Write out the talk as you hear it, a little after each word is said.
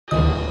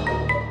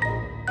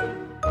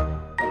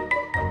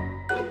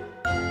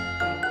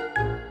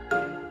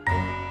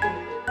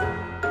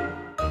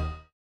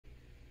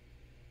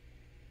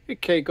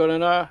Okay, got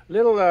a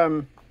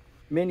little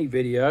mini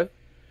video,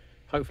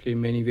 hopefully a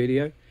mini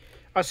video.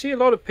 I see a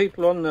lot of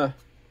people on the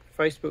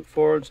Facebook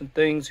forums and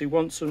things who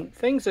want some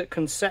things that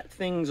can set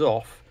things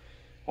off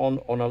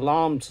on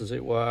alarms, as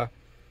it were,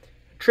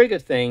 trigger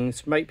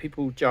things, make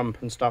people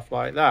jump and stuff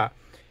like that.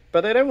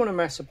 But they don't want to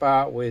mess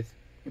about with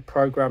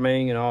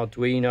programming and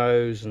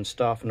Arduinos and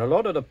stuff, and a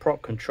lot of the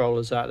prop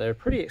controllers out there are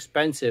pretty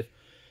expensive.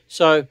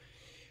 So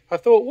I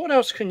thought, what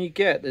else can you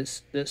get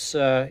that's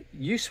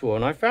useful?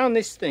 And I found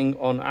this thing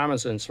on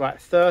Amazon. It's like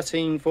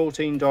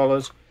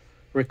 $13–14.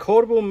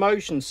 Recordable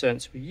motion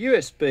sensor with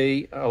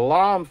USB,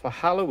 alarm for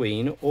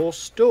Halloween or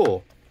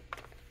store.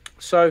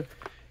 So it's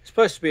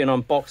supposed to be an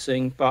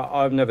unboxing, but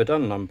I've never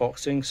done an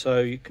unboxing,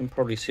 so you can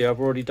probably see I've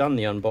already done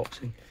the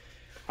unboxing.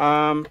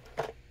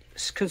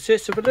 This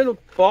consists of a little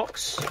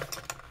box,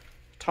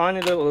 tiny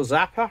little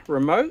zapper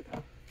remote,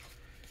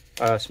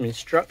 some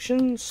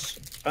instructions,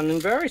 and then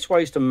various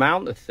ways to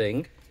mount the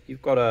thing.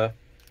 You've got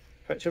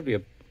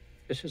effectively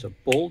this is a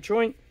ball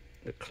joint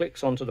that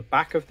clicks onto the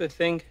back of the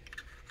thing,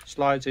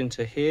 slides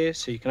into here,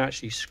 so you can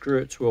actually screw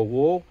it to a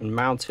wall and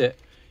mount it,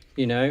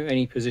 you know,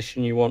 any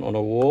position you want on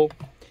a wall.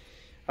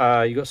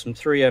 You've got some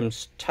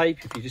 3M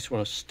tape if you just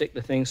want to stick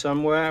the thing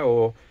somewhere,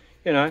 or,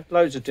 you know,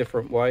 loads of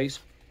different ways.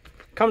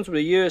 Comes with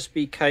a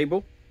USB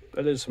cable,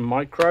 but there's some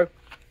micro,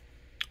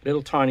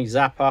 little tiny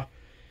zapper,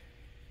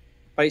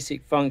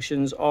 basic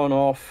functions, on,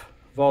 off,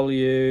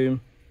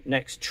 volume,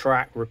 next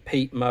track,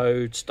 repeat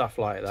mode, stuff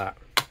like that.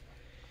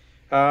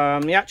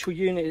 The actual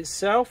unit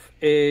itself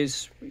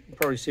is, you can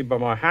probably see by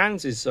my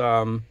hands, is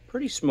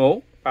pretty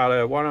small, about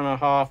a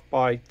 1.5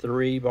 by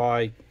 3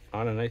 by,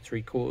 I don't know,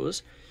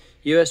 3/4.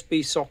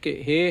 USB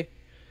socket here,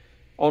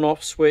 on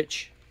off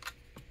switch,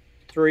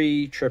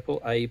 3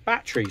 AAA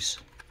batteries.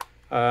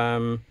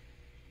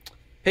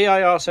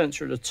 PIR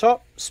sensor at the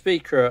top,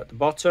 speaker at the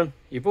bottom.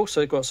 You've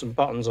also got some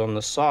buttons on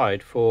the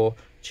side for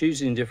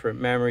choosing different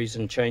memories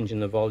and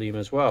changing the volume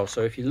as well.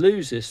 So if you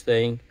lose this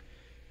thing,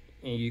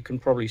 you can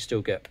probably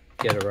still get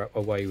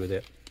away with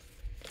it.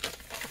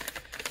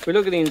 If we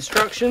look at the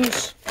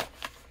instructions,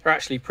 they're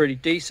actually pretty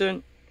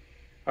decent.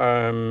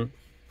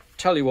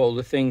 Tell you what all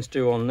the things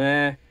do on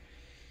there,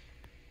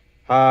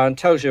 and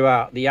tells you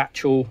about the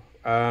actual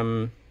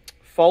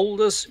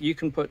folders. You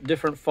can put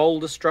different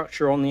folder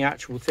structure on the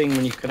actual thing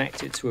when you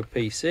connect it to a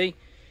PC.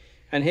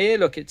 And here,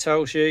 look, it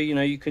tells you, you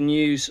know, you can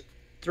use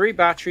 3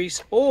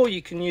 batteries, or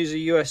you can use a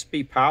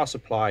USB power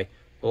supply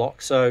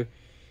block. So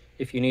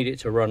if you need it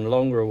to run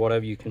longer or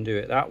whatever, you can do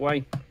it that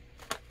way.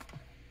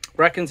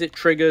 Reckons it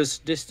triggers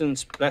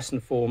distance less than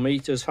 4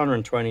 meters,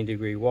 120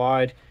 degree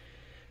wide.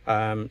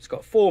 It's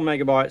got 4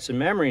 megabytes of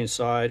memory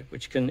inside,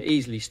 which can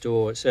easily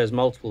store, it says,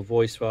 multiple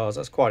voice files.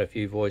 That's quite a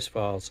few voice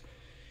files.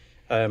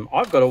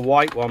 I've got a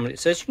white one, but it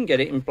says you can get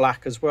it in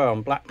black as well,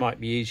 and black might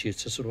be easier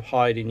to sort of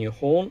hide in your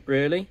haunt,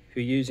 really, if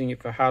you're using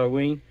it for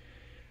Halloween.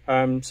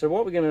 So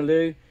what we're going to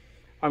do,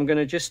 I'm going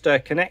to just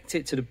connect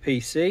it to the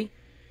PC,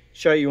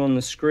 show you on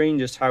the screen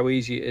just how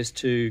easy it is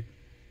to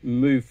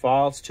move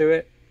files to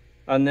it,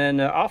 and then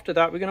after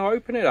that we're going to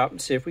open it up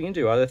and see if we can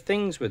do other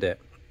things with it.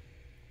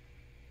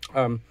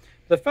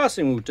 The first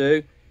thing we'll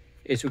do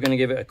is we're going to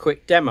give it a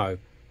quick demo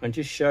and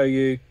just show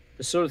you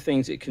the sort of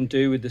things it can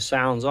do with the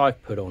sounds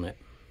I've put on it.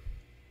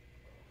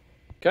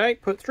 Okay,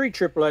 put 3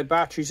 AAA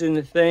batteries in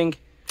the thing.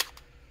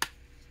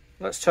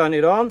 Let's turn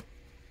it on.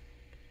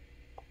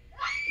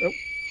 Oh.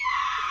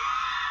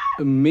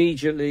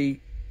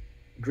 Immediately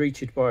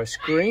greeted by a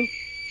scream.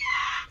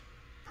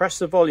 Press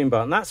the volume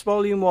button. That's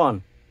volume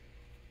 1.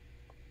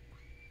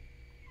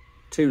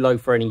 Too low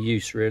for any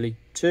use, really.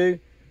 2,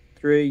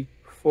 3,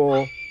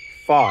 4,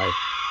 5.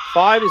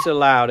 5 is the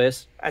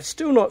loudest. It's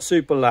still not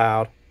super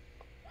loud.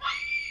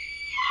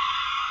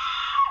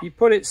 You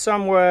put it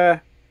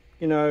somewhere,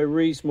 you know,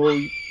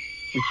 reasonably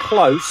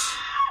close,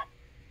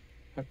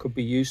 that could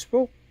be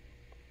useful.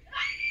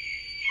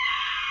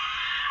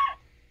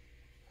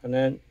 And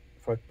then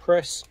if I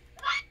press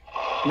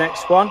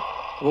next one,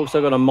 I've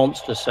also got a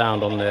monster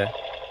sound on there.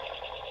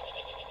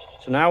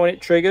 So now when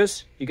it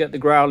triggers, you get the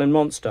growling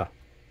monster.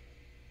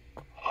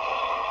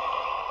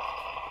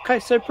 Okay,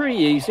 so pretty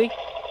easy.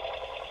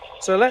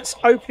 So let's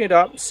open it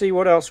up and see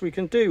what else we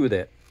can do with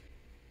it.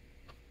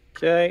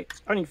 Okay,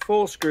 it's only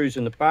 4 screws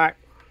in the back.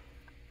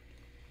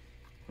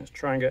 Let's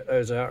try and get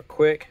those out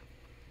quick.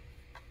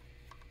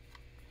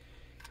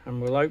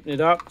 And we'll open it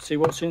up, see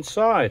what's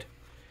inside.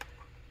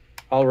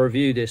 I'll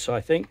review this, I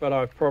think, but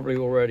I've probably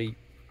already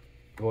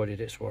voided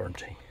its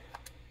warranty.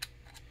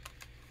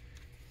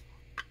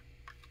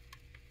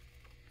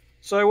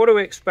 So what do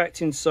we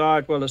expect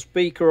inside? Well, a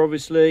speaker,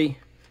 obviously,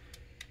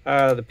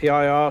 the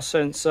PIR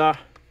sensor,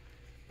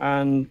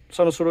 and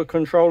some sort of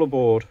controller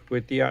board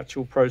with the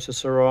actual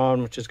processor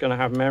on, which is going to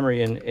have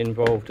memory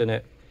involved in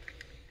it.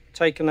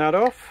 Taking that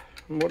off,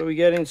 and what do we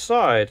get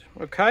inside?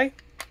 Okay,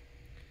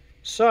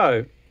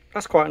 so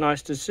that's quite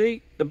nice to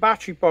see. The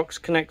battery box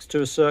connects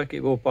to a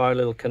circuit board by a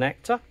little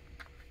connector,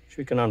 which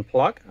we can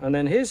unplug. And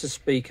then here's a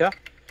speaker,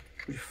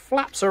 which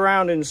flaps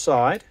around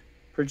inside,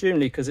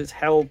 presumably because it's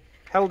held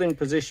in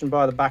position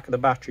by the back of the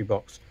battery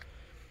box.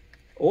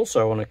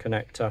 also on a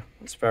connector.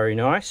 That's very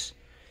nice.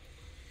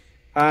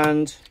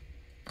 And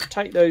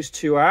take those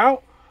two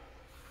out.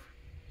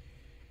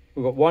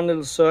 We've got one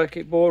little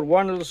circuit board,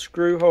 one little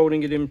screw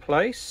holding it in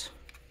place.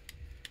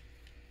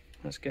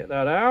 Let's get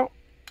that out.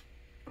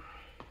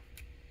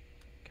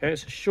 Okay,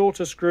 it's a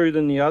shorter screw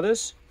than the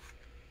others,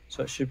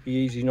 so it should be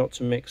easy not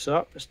to mix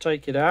up. Let's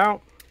take it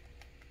out.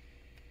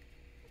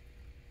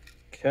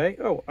 Okay,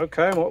 oh,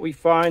 okay, and what we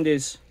find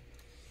is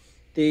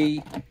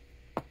the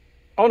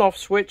on-off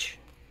switch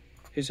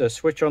is a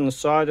switch on the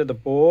side of the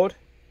board.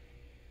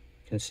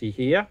 You can see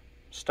here,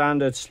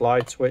 standard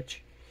slide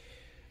switch,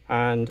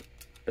 and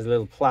there's a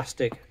little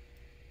plastic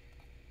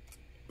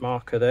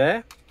marker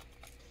there.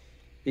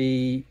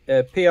 The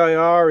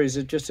PIR is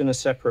just in a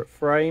separate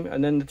frame,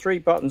 and then the three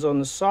buttons on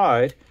the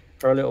side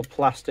are a little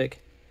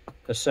plastic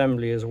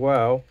assembly as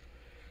well.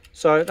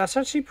 So that's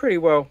actually pretty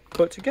well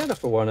put together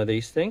for one of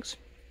these things.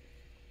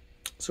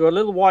 So a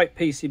little white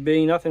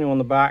PCB, nothing on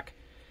the back.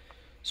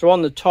 So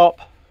on the top,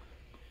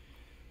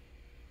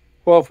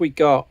 what have we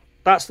got?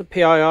 That's the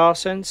PIR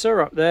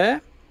sensor up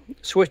there.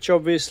 Switch,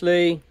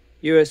 obviously,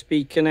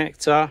 USB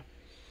connector.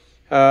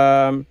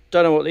 Don't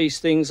know what these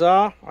things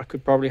are. I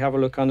could probably have a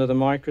look under the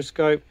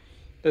microscope.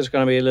 There's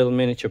going to be a little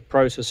miniature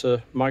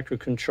processor,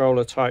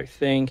 microcontroller type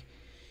thing.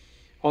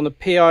 On the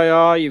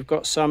PIR, you've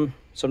got some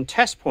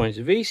test points,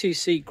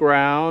 VCC,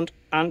 ground,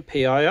 and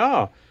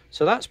PIR.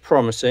 So that's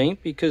promising,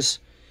 because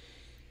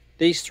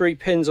these three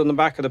pins on the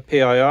back of the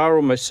PIR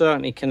almost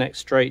certainly connect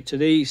straight to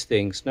these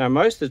things. Now,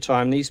 most of the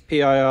time, these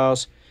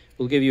PIRs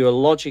will give you a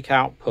logic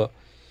output,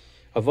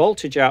 a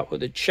voltage output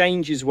that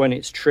changes when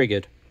it's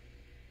triggered.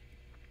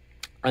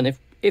 And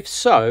if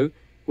so,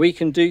 we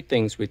can do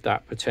things with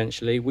that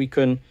potentially. We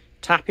can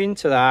tap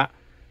into that,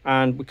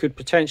 and we could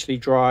potentially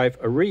drive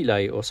a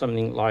relay or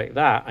something like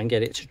that and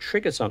get it to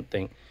trigger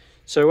something.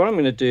 So what I'm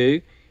going to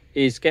do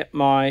is get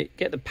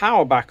the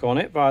power back on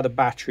it via the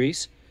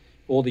batteries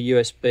or the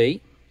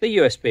USB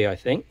I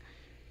think,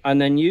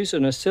 and then use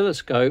an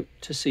oscilloscope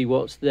to see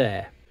what's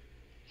there.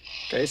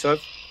 Okay, so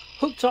I've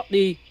hooked up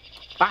the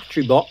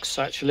battery box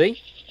actually,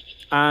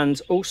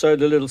 and also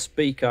the little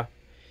speaker.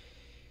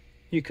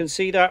 You can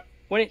see that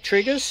when it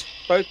triggers,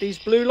 both these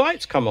blue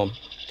lights come on.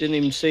 Didn't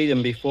even see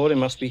them before, they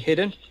must be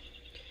hidden.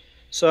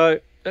 So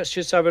let's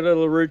just have a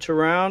little route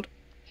around.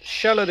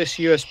 Shell of this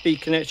USB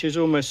connector is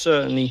almost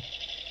certainly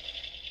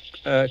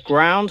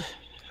ground.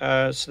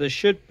 So there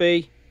should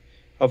be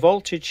a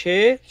voltage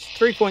here. It's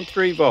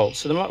 3.3 volts.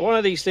 So one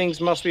of these things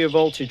must be a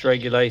voltage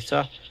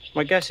regulator.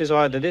 My guess is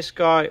either this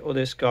guy or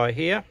this guy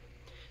here.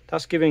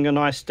 That's giving a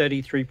nice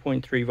steady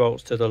 3.3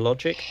 volts to the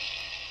logic.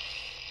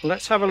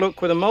 Let's have a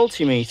look with a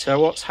multimeter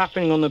what's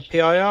happening on the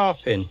PIR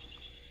pin.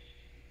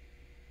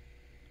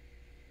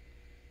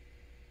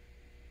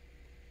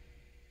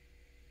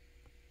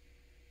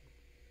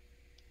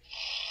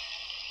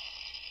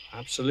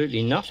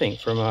 Absolutely nothing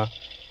from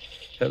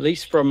at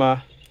least from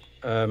a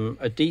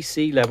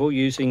DC level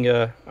using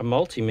a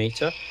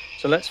multimeter.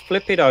 So let's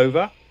flip it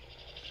over.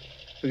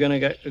 We're going to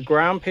get the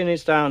ground pin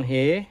is down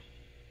here.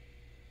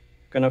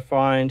 Going to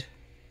find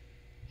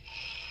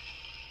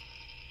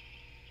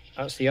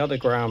that's the other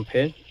ground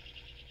pin.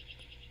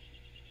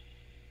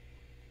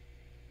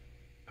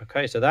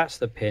 Okay, so that's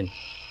the pin.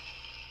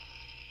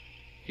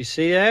 You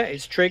see there,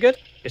 it's triggered,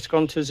 it's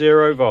gone to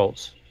 0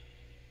 volts.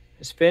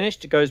 It's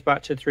finished, it goes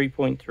back to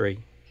 3.3.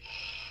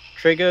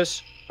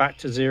 Triggers, back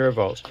to 0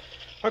 volts.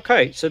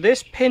 Okay, so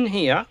this pin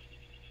here,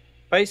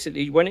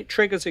 basically when it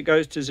triggers it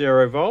goes to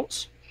 0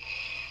 volts.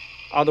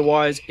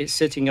 Otherwise it's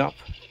sitting up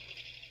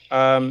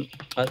at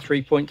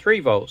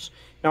 3.3 volts.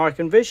 Now I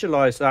can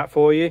visualize that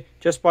for you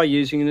just by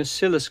using an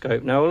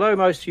oscilloscope. Now although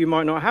most of you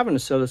might not have an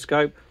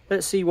oscilloscope,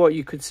 let's see what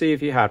you could see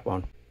if you had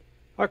one.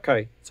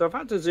 Okay, so I've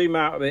had to zoom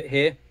out a bit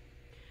here.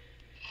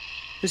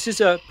 This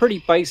is a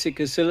pretty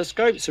basic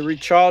oscilloscope. It's a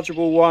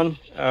rechargeable one,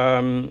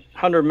 100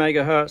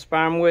 megahertz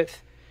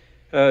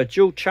bandwidth,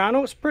 dual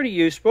channel. It's pretty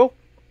useful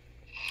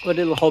for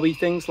little hobby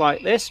things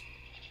like this.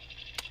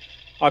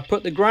 I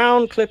put the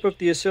ground clip of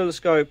the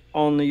oscilloscope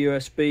on the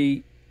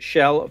USB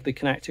shell of the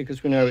connector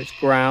because we know it's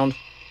ground.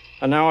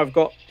 And now I've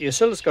got the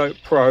oscilloscope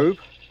probe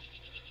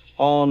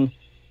on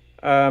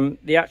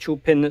the actual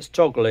pin that's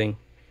toggling.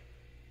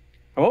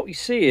 And what we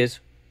see is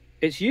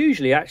it's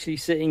usually actually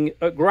sitting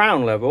at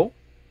ground level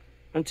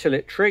until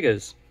it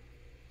triggers.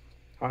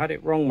 I had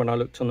it wrong when I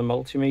looked on the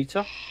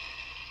multimeter.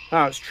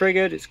 Now it's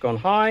triggered, it's gone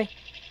high,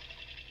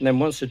 and then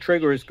once the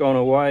trigger has gone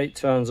away, it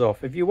turns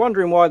off. If you're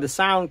wondering why the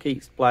sound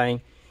keeps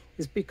playing,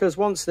 it's because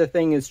once the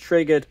thing is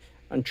triggered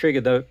and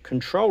trigger the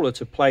controller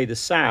to play the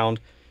sound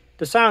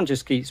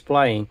just keeps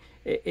playing.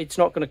 It's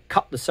not going to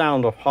cut the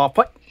sound off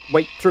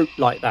halfway through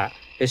like that.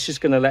 It's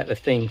just going to let the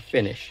thing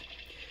finish.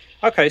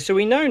 Okay, so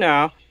we know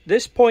now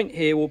this point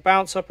here will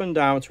bounce up and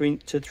down to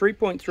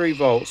 3.3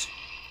 volts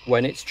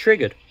when it's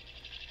triggered.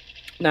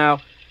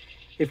 Now,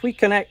 if we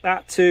connect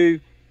that to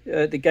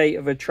the gate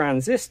of a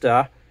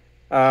transistor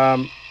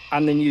and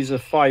then use a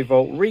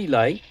 5-volt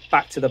relay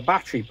back to the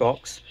battery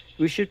box,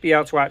 we should be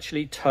able to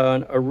actually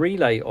turn a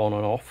relay on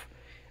and off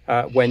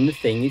when the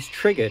thing is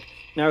triggered.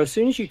 Now, as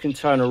soon as you can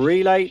turn a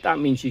relay, that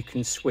means you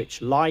can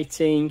switch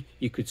lighting,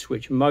 you could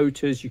switch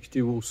motors, you could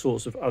do all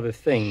sorts of other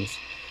things.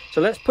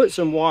 So let's put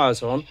some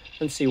wires on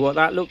and see what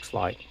that looks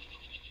like.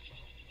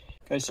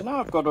 Okay, so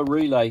now I've got a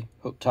relay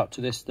hooked up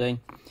to this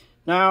thing.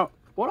 Now,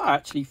 what I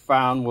actually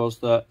found was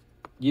that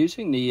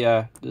using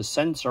the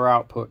sensor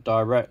output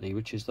directly,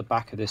 which is the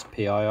back of this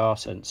PIR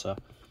sensor,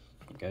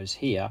 it goes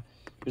here,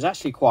 it was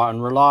actually quite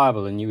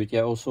unreliable, and you would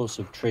get all sorts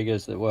of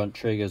triggers that weren't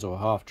triggers or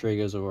half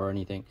triggers or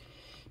anything.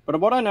 But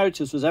what I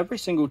noticed was every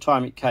single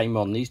time it came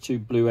on, these two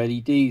blue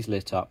LEDs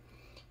lit up.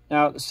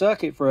 Now, the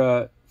circuit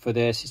for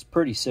this is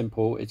pretty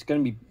simple. It's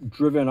going to be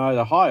driven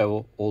either high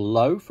or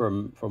low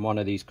from one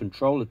of these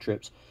controller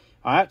trips.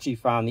 I actually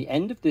found the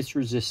end of this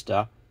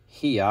resistor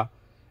here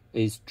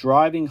is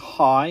driving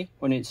high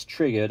when it's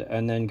triggered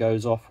and then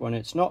goes off when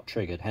it's not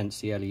triggered, hence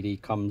the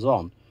LED comes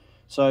on.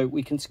 So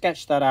we can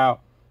sketch that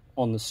out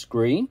on the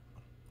screen,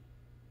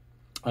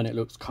 and it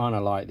looks kind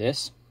of like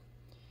this.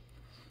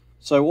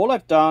 So all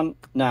I've done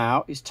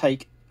now is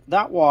take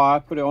that wire,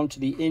 put it onto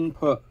the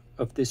input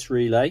of this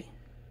relay,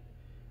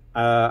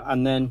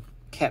 and then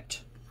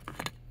kept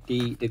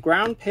the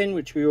ground pin,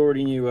 which we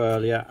already knew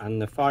earlier,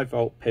 and the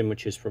 5-volt pin,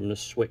 which is from the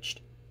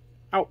switched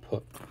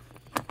output.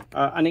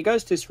 And it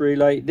goes to this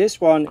relay. This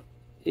one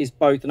is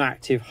both an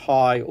active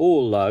high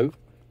or low.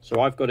 So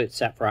I've got it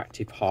set for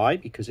active high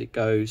because it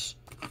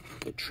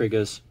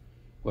triggers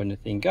when the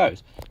thing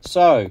goes.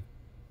 So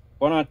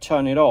when I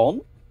turn it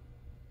on,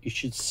 you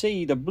should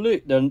see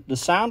the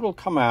sound will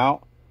come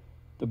out,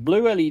 the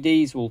blue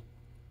LEDs will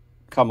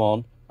come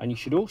on, and you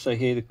should also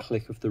hear the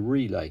click of the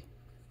relay,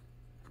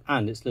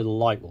 and its little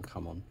light will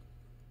come on.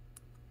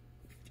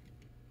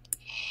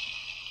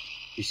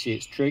 You see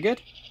it's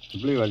triggered,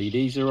 the blue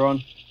LEDs are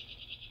on,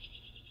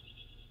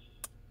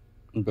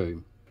 and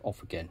boom,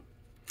 off again.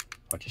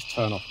 I just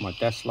turn off my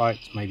desk light,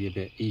 it's maybe a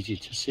bit easier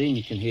to see, and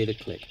you can hear the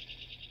click.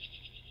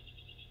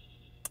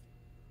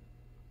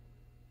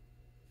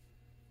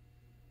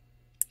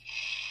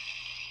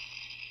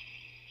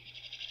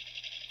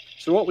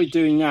 So what we're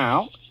doing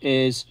now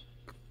is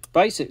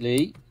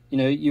basically,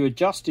 you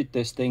adjusted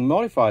this thing,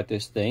 modified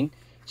this thing,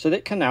 so that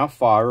it can now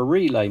fire a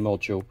relay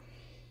module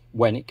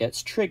when it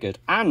gets triggered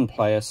and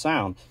play a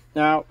sound.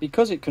 Now,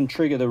 because it can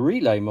trigger the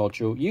relay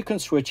module, you can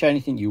switch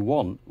anything you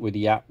want with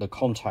the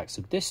contacts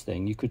of this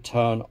thing. You could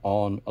turn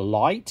on a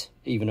light,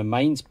 even a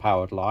mains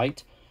powered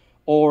light,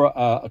 or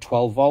a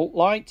 12-volt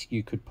light.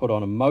 You could put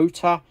on a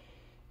motor,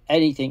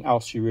 anything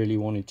else you really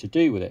wanted to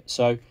do with it.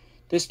 So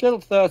this little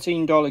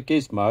 $13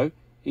 gizmo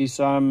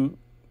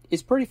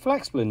is pretty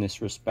flexible in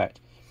this respect.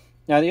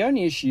 Now, the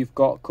only issue you've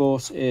got, of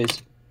course,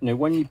 is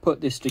when you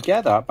put this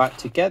back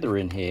together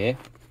in here,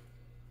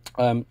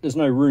 there's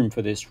no room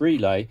for this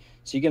relay,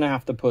 so you're going to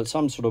have to put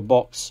some sort of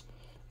box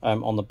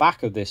on the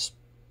back of this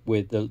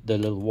with the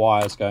little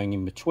wires going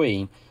in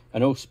between.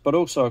 And also, but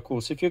also, of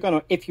course, if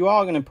you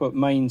are going to put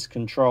mains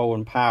control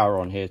and power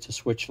on here to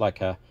switch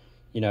like a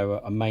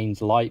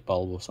mains light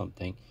bulb or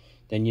something,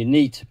 then you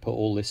need to put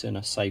all this in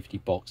a safety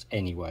box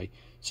anyway.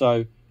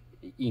 So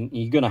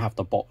you're going to have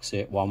to box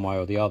it one way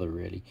or the other,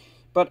 really.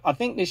 But I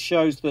think this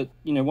shows that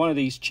one of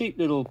these cheap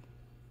little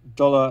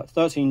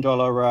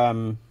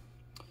 $13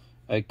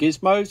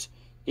 gizmos,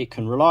 it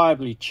can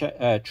reliably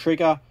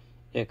trigger,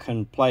 it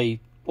can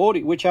play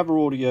audio, whichever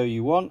audio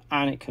you want,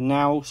 and it can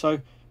now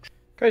also.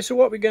 Okay, so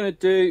what we're going to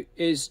do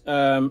is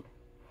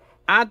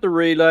add the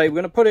relay. We're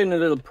going to put it in a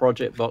little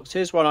project box.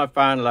 Here's one I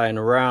found laying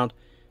around.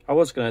 I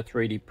was going to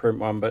 3D print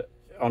one, but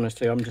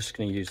honestly I'm just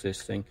going to use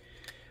this thing.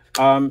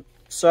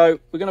 So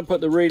we're going to put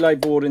the relay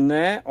board in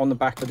there on the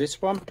back of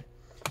this one.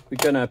 We're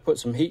going to put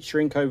some heat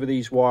shrink over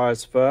these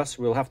wires first.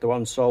 We'll have to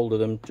unsolder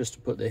them just to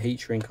put the heat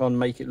shrink on,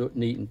 make it look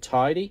neat and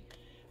tidy.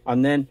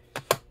 And then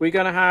we're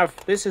going to have,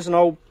 this is an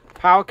old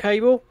power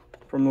cable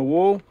from the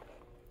wall,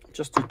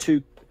 just a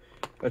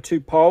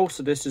two pole.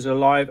 So this is a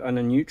live and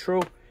a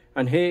neutral.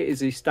 And here is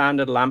the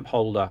standard lamp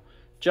holder,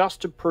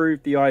 just to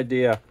prove the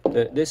idea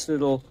that this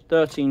little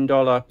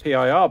 $13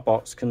 PIR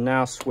box can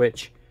now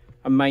switch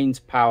a mains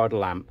powered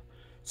lamp.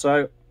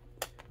 So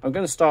I'm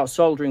going to start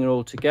soldering it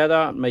all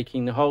together,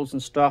 making the holes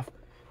and stuff.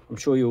 I'm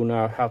sure you all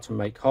know how to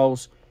make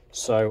holes,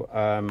 so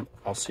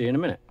I'll see you in a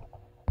minute.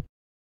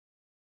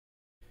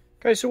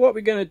 Okay, so what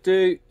we're going to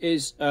do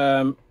is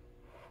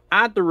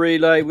add the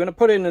relay. We're going to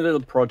put it in a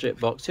little project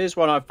box. Here's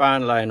one I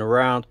found laying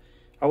around.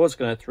 I was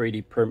going to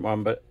 3D print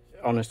one, but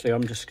honestly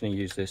I'm just going to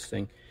use this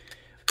thing.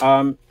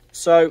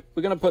 So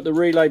we're going to put the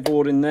relay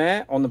board in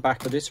there on the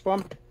back of this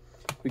one.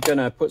 We're going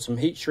to put some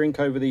heat shrink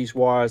over these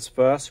wires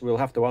first. We'll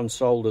have to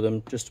unsolder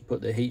them just to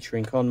put the heat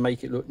shrink on,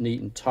 make it look neat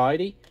and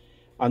tidy.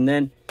 And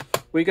then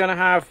we're going to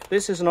have,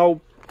 this is an old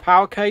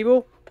power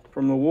cable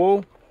from the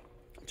wall,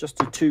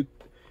 just a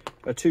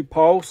two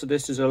pole. So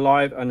this is a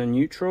live and a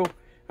neutral.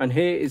 And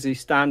here is the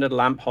standard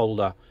lamp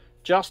holder,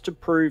 just to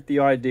prove the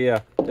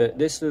idea that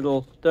this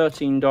little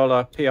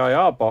 $13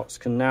 PIR box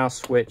can now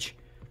switch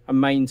a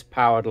mains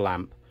powered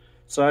lamp.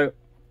 So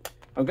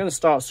I'm going to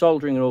start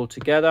soldering it all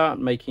together,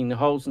 making the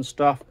holes and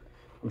stuff.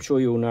 I'm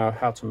sure you all know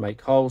how to make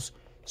holes,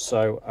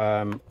 So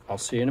I'll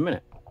see you in a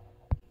minute.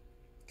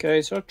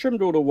 Okay, so I've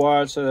trimmed all the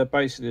wires so they're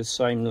basically the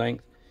same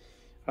length.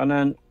 And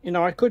then, you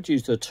know, I could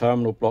use the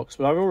terminal blocks,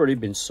 but I've already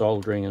been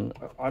soldering, and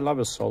I love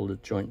a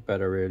soldered joint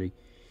better, really.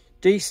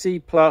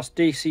 DC plus,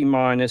 DC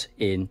minus,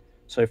 in.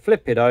 So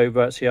flip it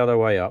over, it's the other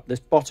way up. This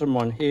bottom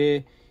one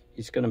here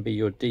is going to be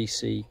your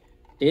DC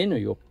in,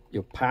 or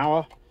your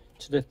power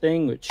to the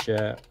thing, which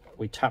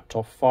we tapped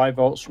off 5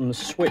 volts from the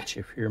switch,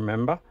 if you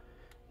remember.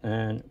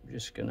 And I'm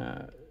just going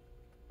to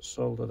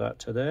solder that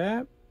to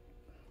there.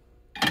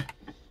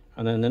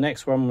 And then the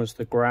next one was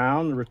the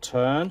ground,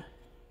 return.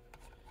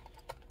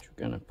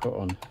 Going to put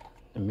on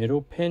the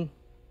middle pin.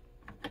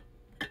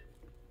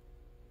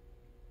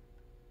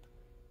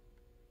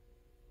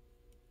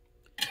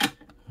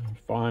 And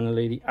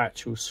finally the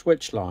actual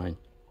switch line.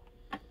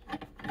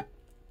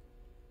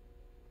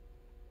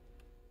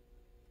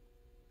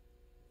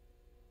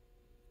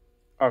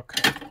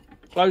 Okay,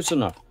 close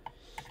enough.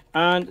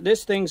 And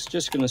this thing's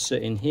just going to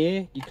sit in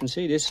here. You can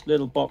see this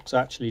little box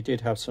actually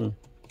did have some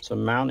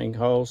mounting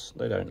holes.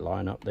 They don't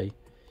line up, they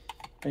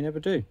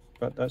never do,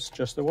 but that's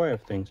just the way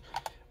of things.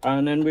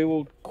 And then we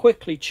will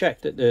quickly check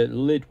that the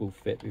lid will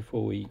fit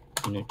before we,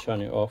 you know,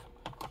 turn it off.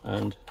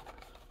 And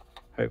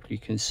hopefully you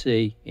can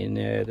see in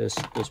there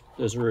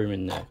there's room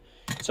in there.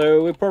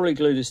 So we'll probably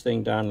glue this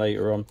thing down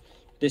later on.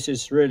 This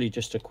is really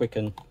just a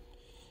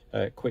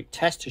quick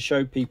test to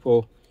show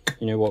people,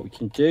 you know, what we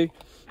can do.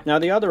 Now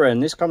the other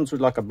end, this comes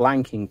with like a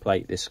blanking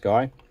plate, this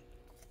guy.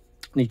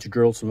 Need to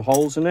drill some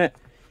holes in it.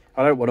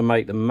 I don't want to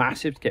make them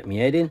massive to get my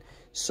head in.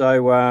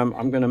 So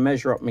I'm going to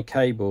measure up my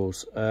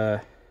cables.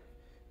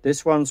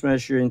 This one's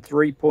measuring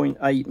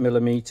 3.8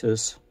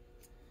 millimeters.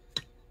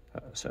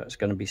 So it's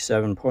going to be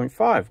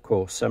 7.5, of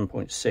course.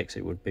 7.6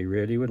 it would be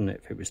really, wouldn't it,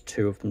 if it was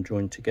 2 of them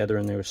joined together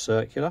and they were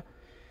circular.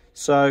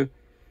 So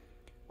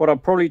what I'll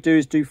probably do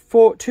is do 2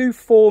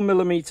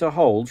 4mm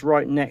holes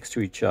right next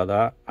to each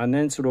other, and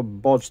then sort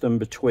of bodge them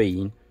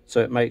between so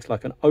it makes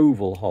like an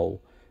oval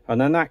hole.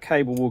 And then that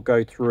cable will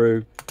go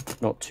through,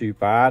 not too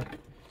bad.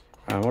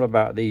 And what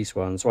about these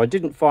ones? So I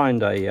didn't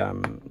find a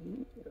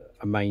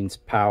mains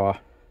power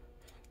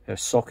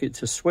socket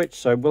to switch,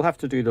 so we'll have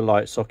to do the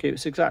light socket.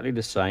 It's exactly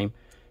the same,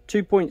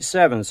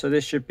 2.7, so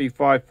this should be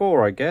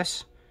 5.4, I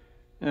guess.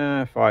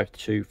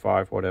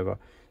 5.25, whatever.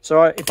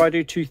 So if I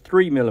do 2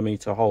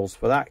 3mm holes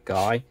for that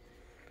guy,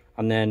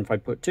 and then if I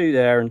put 2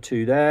 there and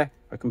 2 there,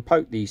 I can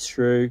poke these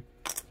through.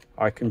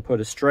 I can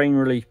put a strain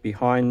relief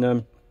behind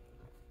them.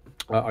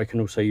 I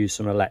can also use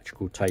some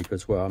electrical tape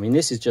as well. I mean,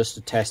 this is just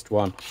a test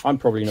one. I'm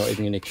probably not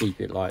even going to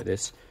keep it like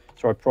this,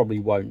 so I probably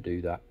won't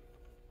do that.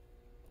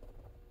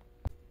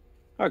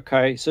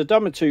 Okay, so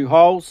done with 2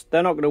 holes.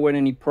 They're not going to win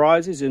any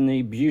prizes in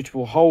the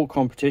beautiful hole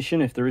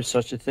competition, if there is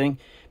such a thing,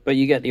 but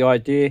you get the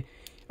idea.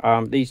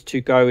 These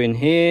 2 go in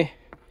here,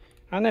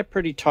 and they're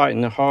pretty tight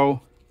in the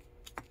hole.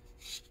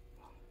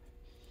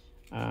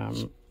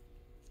 And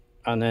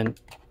then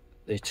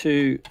the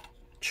 2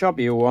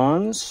 chubbier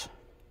ones,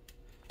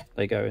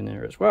 they go in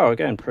there as well.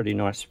 Again, pretty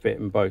nice fit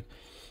in both.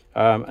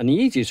 And the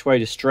easiest way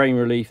to strain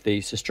relief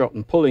these, to stop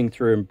them pulling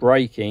through and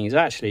breaking, is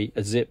actually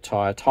a zip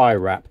tie, a tie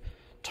wrap.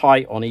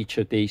 Tight on each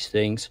of these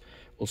things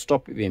will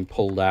stop it being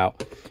pulled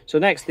out. So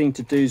next thing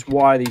to do is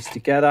wire these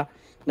together.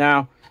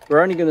 Now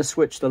we're only going to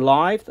switch the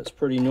live. That's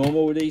pretty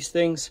normal with these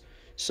things.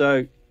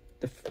 So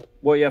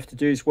what you have to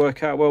do is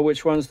work out, well,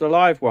 which one's the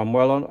live one.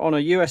 Well, on a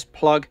US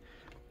plug,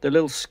 the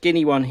little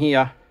skinny one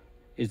here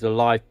is the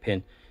live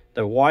pin.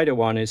 The wider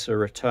one is a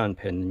return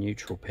pin, the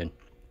neutral pin.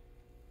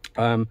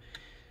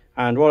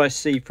 And what I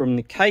see from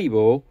the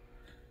cable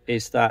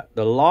is that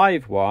the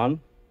live one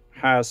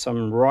has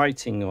some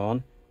writing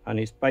on and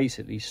it's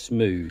basically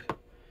smooth.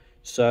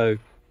 So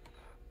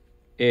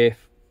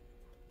if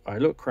I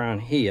look around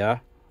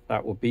here,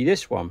 that will be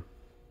this one.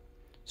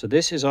 So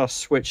this is our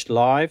switched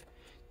live,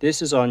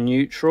 this is our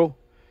neutral,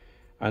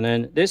 and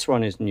then this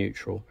one is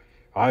neutral.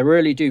 I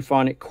really do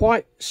find it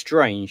quite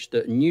strange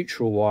that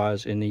neutral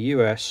wires in the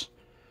US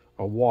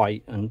are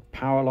white and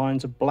power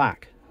lines are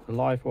black. The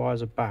live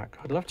wires are black.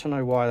 I'd love to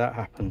know why that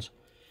happens.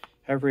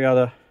 Every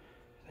other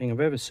thing I've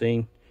ever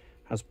seen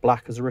has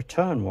black as a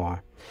return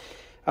wire.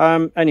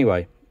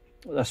 Anyway,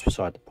 that's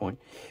beside the point.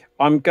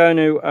 I'm going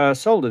to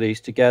solder these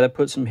together,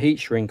 put some heat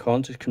shrink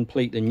on to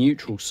complete the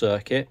neutral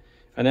circuit,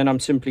 and then I'm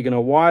simply going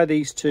to wire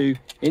these 2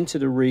 into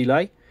the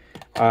relay,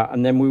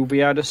 and then we'll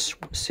be able to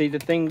see the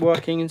thing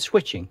working and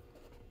switching.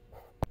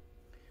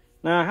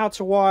 Now, how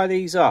to wire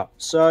these up.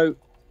 So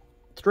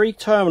 3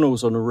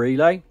 terminals on the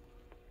relay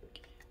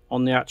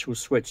on the actual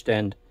switched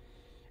end.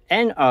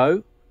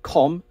 NO,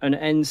 COM, and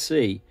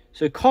NC.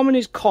 So COM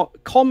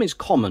is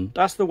common.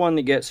 That's the one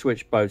that gets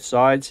switched both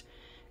sides.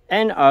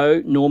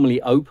 NO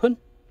normally open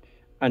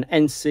and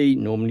NC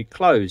normally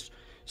closed.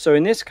 So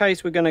in this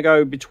case, we're going to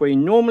go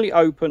between normally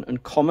open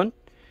and common.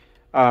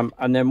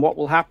 And then what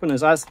will happen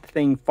is as the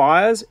thing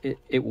fires,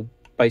 it will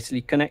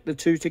basically connect the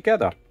 2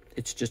 together.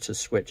 It's just a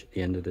switch at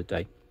the end of the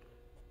day.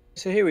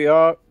 So here we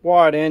are,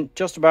 wired in,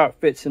 just about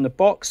fits in the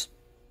box.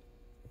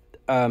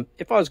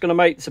 If I was going to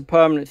make this a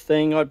permanent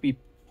thing, I'd be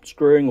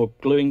screwing or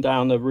gluing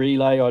down the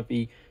relay. I'd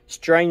be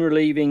strain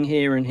relieving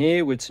here and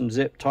here with some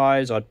zip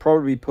ties. I'd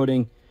probably be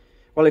putting,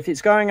 well, if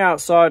it's going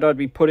outside, I'd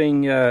be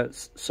putting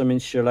some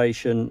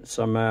insulation,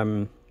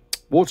 some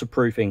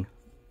waterproofing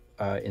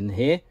in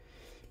here.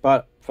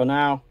 But for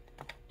now,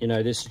 you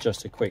know, this is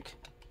just a quick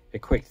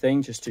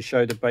thing just to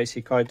show the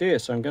basic idea.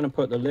 So I'm going to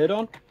put the lid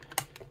on,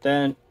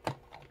 then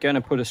going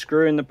to put a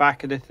screw in the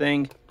back of the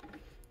thing,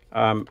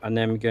 and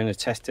then we're going to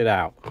test it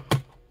out.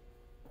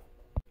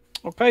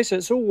 Okay, so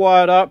it's all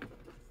wired up.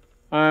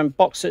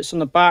 Box sits on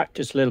the back,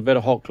 just a little bit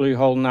of hot glue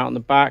holding out on the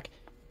back.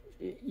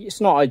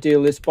 It's not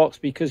ideal, this box,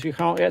 because you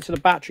can't get to the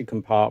battery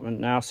compartment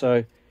now,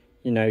 so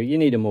you know you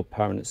need a more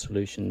permanent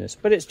solution than this,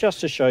 but it's just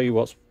to show you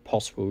what's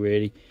possible,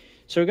 really.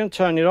 So we're going to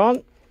turn it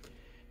on,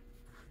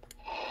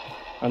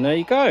 and there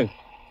you go.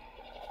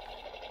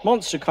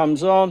 Monster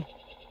comes on,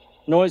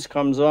 noise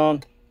comes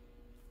on,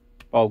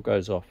 bulb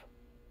goes off.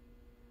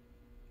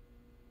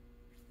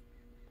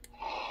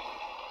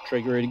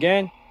 Trigger it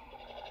again,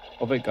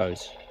 off it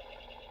goes.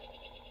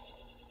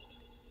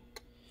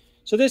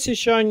 So this is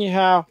showing you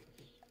how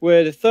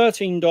with a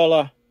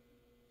 $13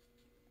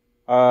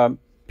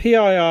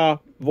 PIR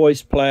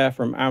voice player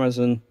from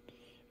Amazon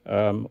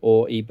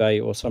or eBay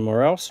or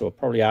somewhere else, or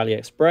probably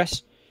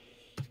AliExpress,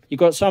 you've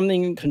got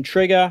something that can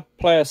trigger,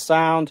 play a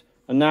sound,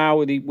 and now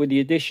with the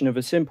addition of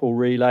a simple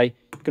relay,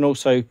 you can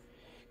also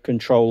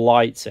control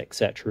lights,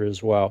 etc.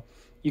 as well.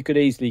 You could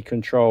easily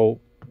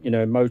control, you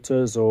know,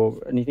 motors or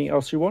anything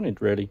else you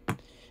wanted, really.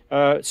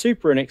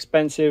 Super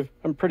inexpensive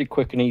and pretty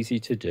quick and easy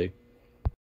to do.